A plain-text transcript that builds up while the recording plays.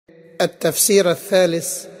التفسير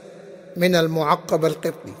الثالث من المعقب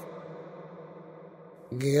القبطي.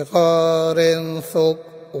 جغار ثق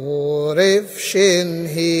ورفشن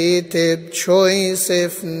هيتب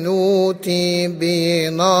شويسف نوتي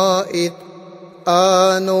بنائت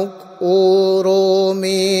آنك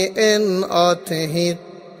أورومي إن أتهت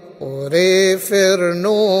ورفر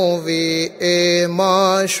نوفي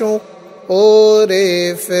إماشو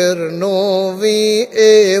ورفر نوفي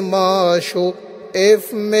إماشو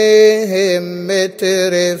إفمهم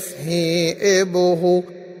مترفه إبه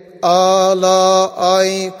على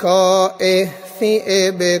أيكا إهثي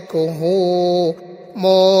إبكه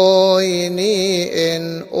مويني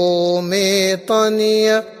إن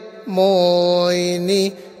أوميطانيا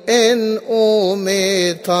مويني إن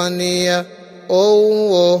أوميطانيا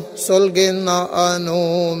أوه سلجنا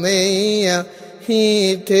أنوميا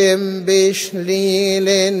هيتم بشليل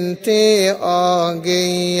انتي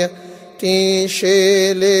آجيا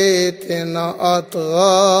تيشيلتنا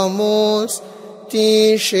أطغاموس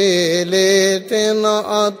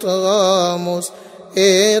تيشيلتنا أطغاموس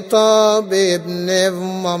إطاب ابن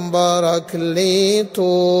المبارك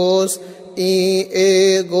ليتوس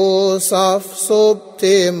إيغو صفصب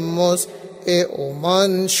تيموس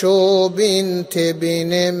إؤمن شو بنت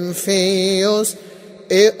بنمفيوس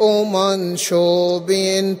إؤمن شو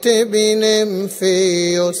بنت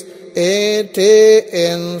بنمفيوس إتي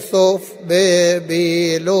انثف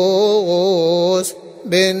ببيلوغوس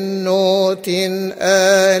بنوت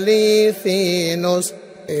آليثينوس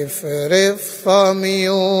إفرف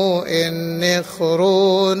ثميو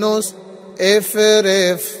إنخرونوس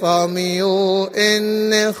إفرف ثميو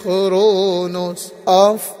إنخرونوس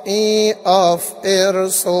أف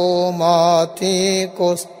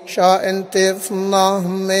إرسوماتيكوس شأن تفنه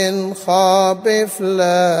من خابف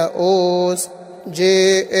لاؤوس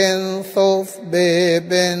جي انثف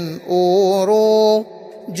ببن أورو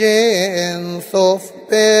جي انثف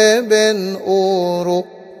ببن أورو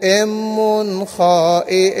إمون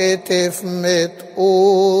خائئت افمت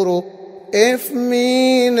أورو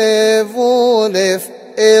إفمين فولف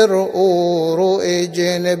إرؤورو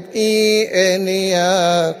إجنب إن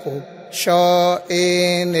ياكوب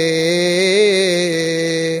شائني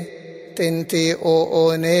تنتي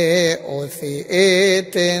أوني أوثي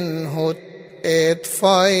إتنهت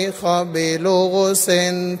إتفايخ بلغس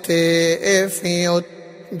انتي إفيوت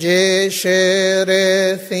جيشرثي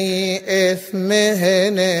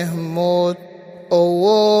إثمهنه موت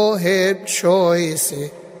أوهب شويسي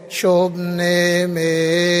شبن مي